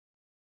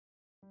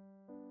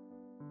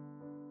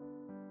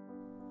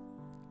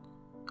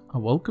I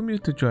welcome you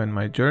to join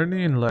my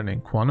journey in learning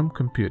quantum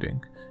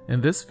computing.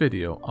 In this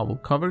video, I will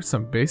cover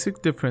some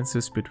basic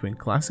differences between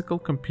classical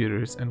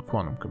computers and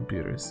quantum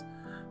computers.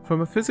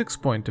 From a physics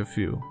point of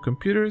view,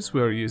 computers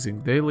we are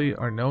using daily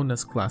are known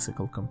as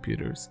classical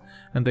computers,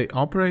 and they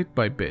operate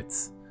by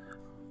bits.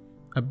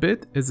 A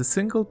bit is a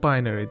single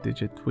binary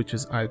digit which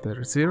is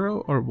either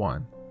 0 or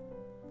 1.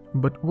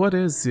 But what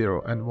is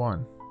 0 and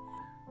 1?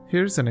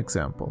 Here's an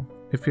example.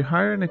 If you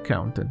hire an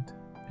accountant,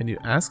 and you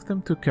ask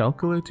them to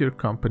calculate your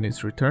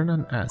company's return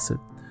on asset,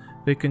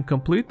 they can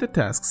complete the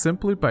task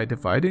simply by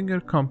dividing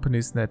your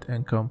company's net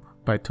income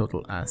by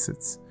total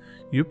assets.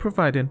 You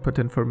provide input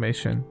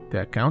information,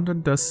 the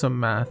accountant does some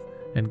math,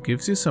 and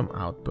gives you some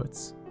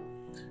outputs.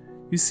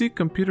 You see,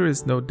 computer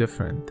is no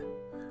different.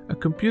 A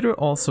computer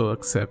also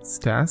accepts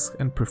tasks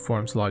and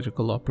performs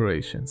logical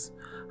operations.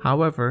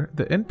 However,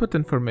 the input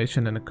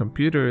information in a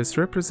computer is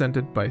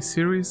represented by a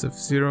series of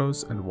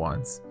zeros and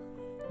ones.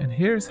 And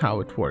here's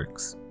how it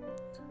works.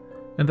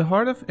 In the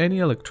heart of any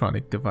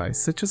electronic device,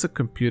 such as a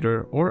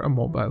computer or a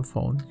mobile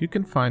phone, you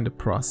can find a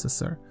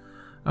processor.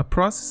 A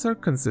processor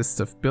consists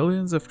of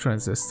billions of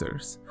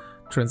transistors.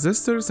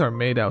 Transistors are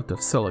made out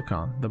of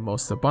silicon, the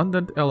most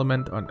abundant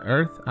element on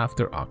Earth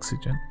after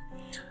oxygen.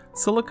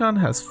 Silicon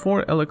has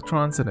 4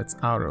 electrons in its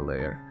outer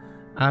layer.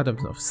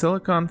 Atoms of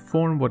silicon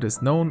form what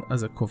is known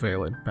as a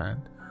covalent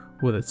band.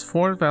 With its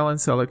 4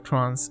 valence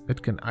electrons,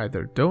 it can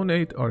either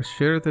donate or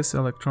share these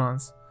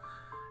electrons,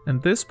 and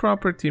this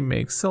property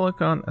makes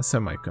silicon a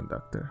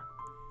semiconductor.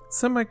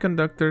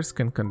 Semiconductors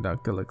can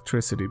conduct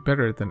electricity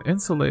better than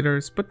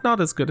insulators, but not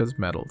as good as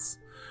metals.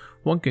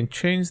 One can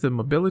change the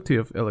mobility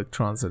of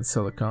electrons in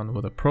silicon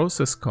with a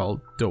process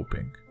called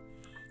doping.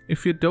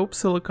 If you dope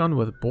silicon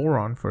with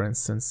boron, for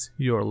instance,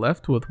 you are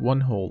left with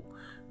one hole,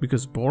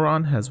 because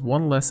boron has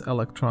one less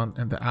electron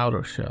in the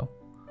outer shell.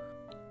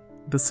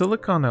 The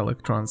silicon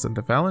electrons in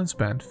the valence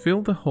band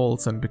fill the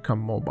holes and become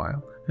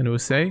mobile, and we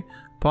say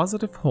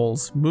positive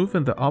holes move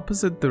in the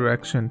opposite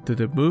direction to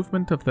the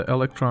movement of the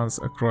electrons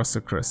across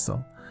the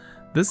crystal.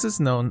 This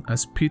is known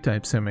as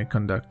p-type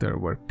semiconductor,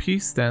 where P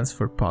stands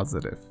for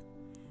positive.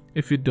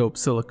 If you dope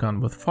silicon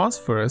with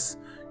phosphorus,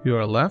 you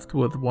are left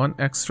with one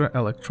extra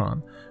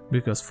electron,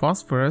 because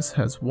phosphorus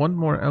has one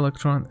more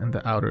electron in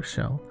the outer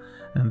shell,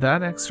 and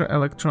that extra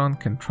electron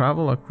can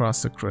travel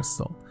across the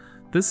crystal.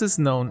 This is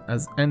known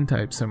as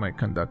n-type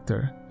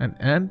semiconductor, and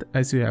N,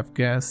 as you have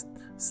guessed,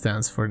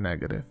 stands for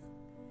negative.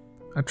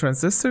 A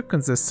transistor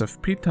consists of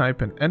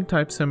p-type and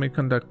n-type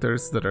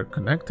semiconductors that are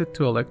connected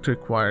to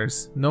electric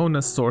wires known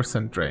as source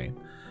and drain.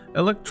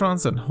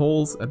 Electrons and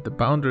holes at the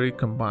boundary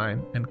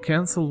combine and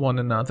cancel one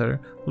another,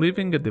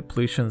 leaving a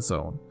depletion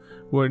zone,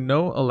 where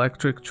no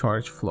electric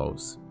charge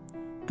flows.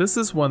 This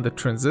is when the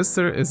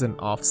transistor is in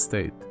off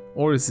state,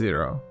 or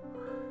 0.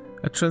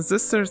 A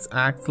transistor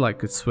acts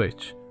like a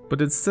switch,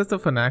 but instead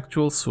of an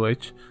actual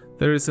switch,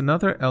 there is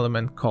another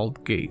element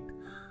called gate.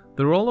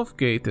 The role of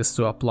gate is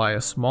to apply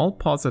a small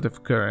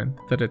positive current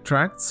that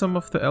attracts some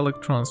of the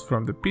electrons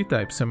from the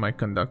p-type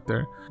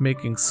semiconductor,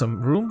 making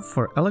some room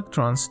for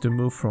electrons to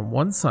move from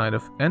one side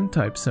of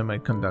n-type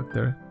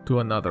semiconductor to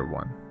another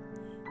one.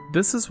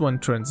 This is when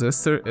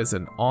transistor is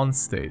in on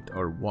state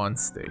or 1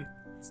 state.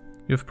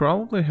 You've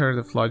probably heard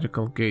of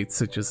logical gates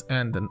such as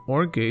AND and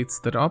OR gates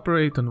that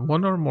operate on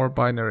one or more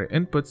binary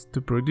inputs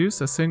to produce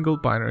a single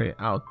binary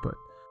output.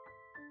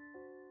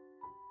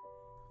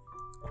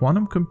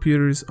 Quantum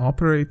computers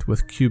operate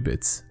with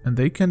qubits, and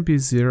they can be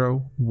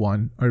 0,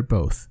 1, or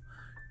both.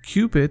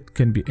 Qubit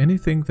can be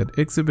anything that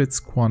exhibits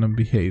quantum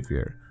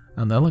behavior: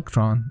 an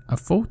electron, a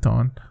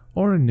photon,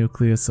 or a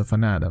nucleus of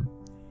an atom.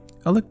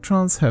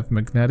 Electrons have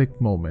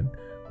magnetic moment,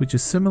 which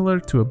is similar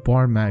to a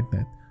bar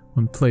magnet.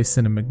 When placed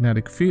in a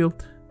magnetic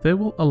field, they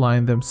will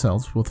align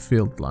themselves with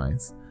field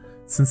lines.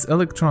 Since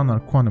electrons are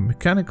quantum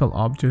mechanical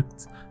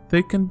objects,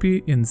 they can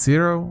be in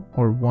 0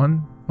 or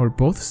 1 or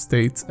both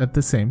states at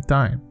the same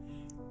time.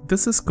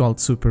 This is called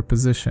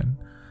superposition.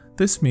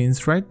 This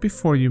means right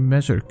before you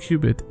measure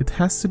qubit, it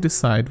has to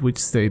decide which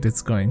state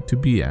it's going to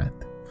be at.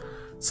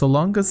 So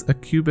long as a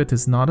qubit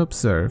is not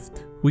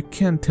observed, we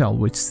can't tell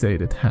which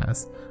state it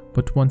has,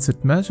 but once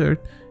it's measured,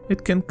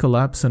 it can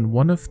collapse in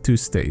one of 2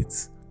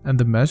 states, and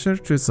the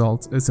measured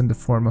result is in the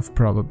form of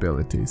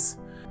probabilities.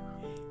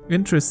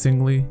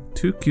 Interestingly,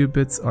 2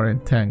 qubits are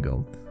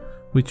entangled,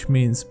 which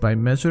means by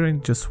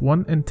measuring just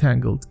one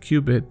entangled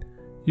qubit,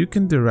 you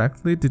can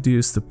directly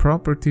deduce the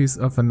properties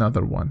of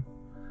another one.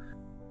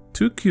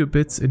 2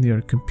 qubits in your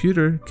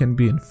computer can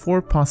be in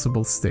 4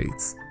 possible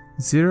states: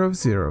 0,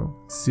 0,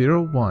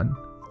 0, 1,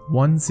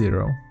 1,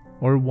 0,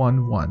 or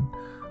 1, 1,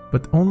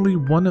 but only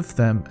one of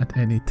them at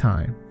any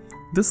time.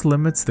 This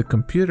limits the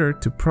computer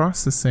to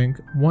processing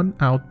one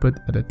output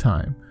at a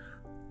time.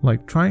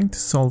 Like trying to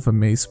solve a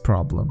maze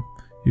problem,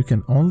 you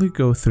can only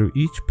go through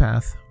each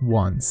path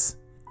once.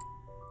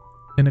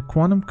 In a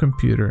quantum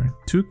computer,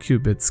 2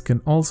 qubits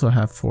can also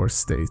have 4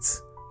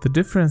 states. The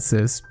difference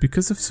is,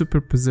 because of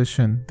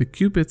superposition, the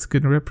qubits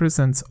can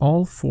represent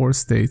all 4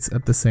 states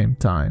at the same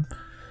time.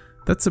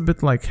 That's a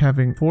bit like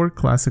having 4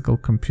 classical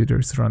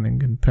computers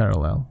running in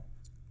parallel.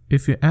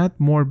 if you add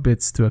more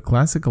bits to a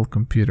classical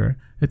computer,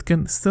 it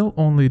can still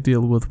only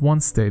deal with one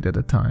state at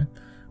a time.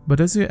 But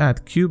as you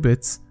add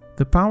qubits,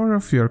 the power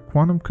of your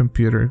quantum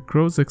computer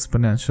grows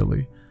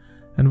exponentially.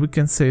 And we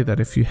can say that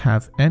if you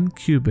have n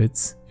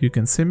qubits, you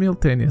can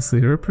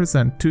simultaneously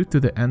represent 2 to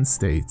the n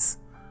states.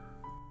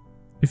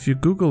 If you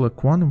Google a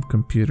quantum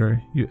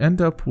computer, you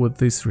end up with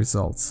these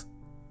results.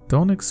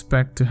 Don't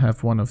expect to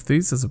have one of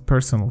these as a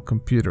personal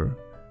computer,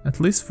 at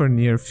least for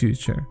near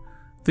future.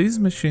 These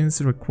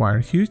machines require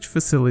huge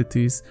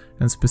facilities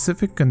and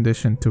specific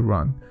conditions to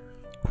run.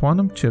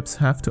 Quantum chips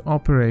have to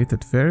operate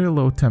at very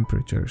low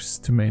temperatures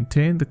to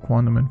maintain the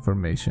quantum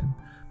information.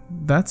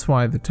 That's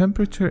why the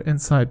temperature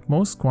inside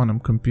most quantum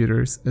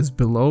computers is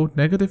below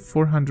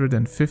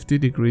 -450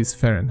 degrees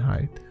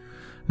Fahrenheit,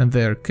 and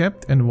they are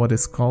kept in what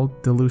is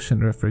called dilution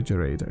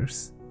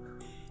refrigerators.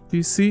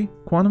 You see,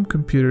 quantum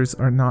computers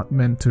are not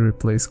meant to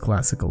replace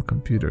classical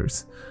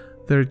computers.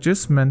 They're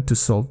just meant to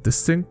solve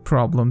distinct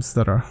problems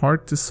that are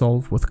hard to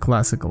solve with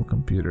classical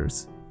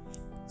computers,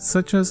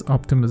 such as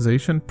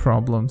optimization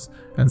problems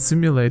and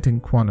simulating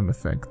quantum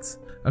effects.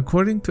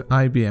 According to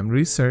IBM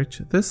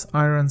research, this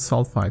iron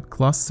sulfide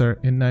cluster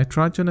in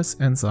nitrogenous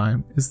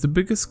enzyme is the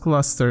biggest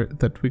cluster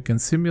that we can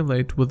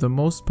simulate with the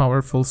most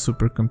powerful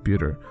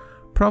supercomputer.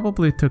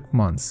 Probably took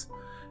months.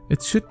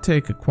 It should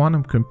take a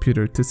quantum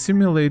computer to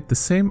simulate the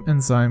same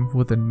enzyme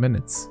within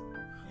minutes.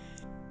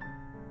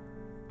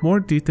 More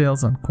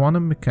details on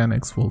quantum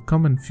mechanics will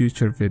come in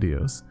future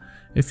videos.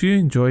 If you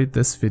enjoyed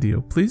this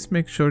video, please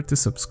make sure to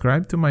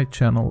subscribe to my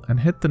channel and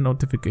hit the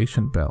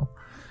notification bell.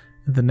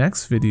 In the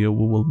next video,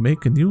 we will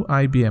make a new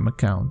IBM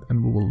account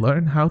and we will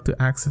learn how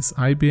to access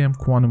IBM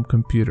Quantum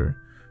Computer.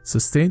 So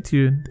stay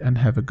tuned and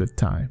have a good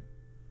time.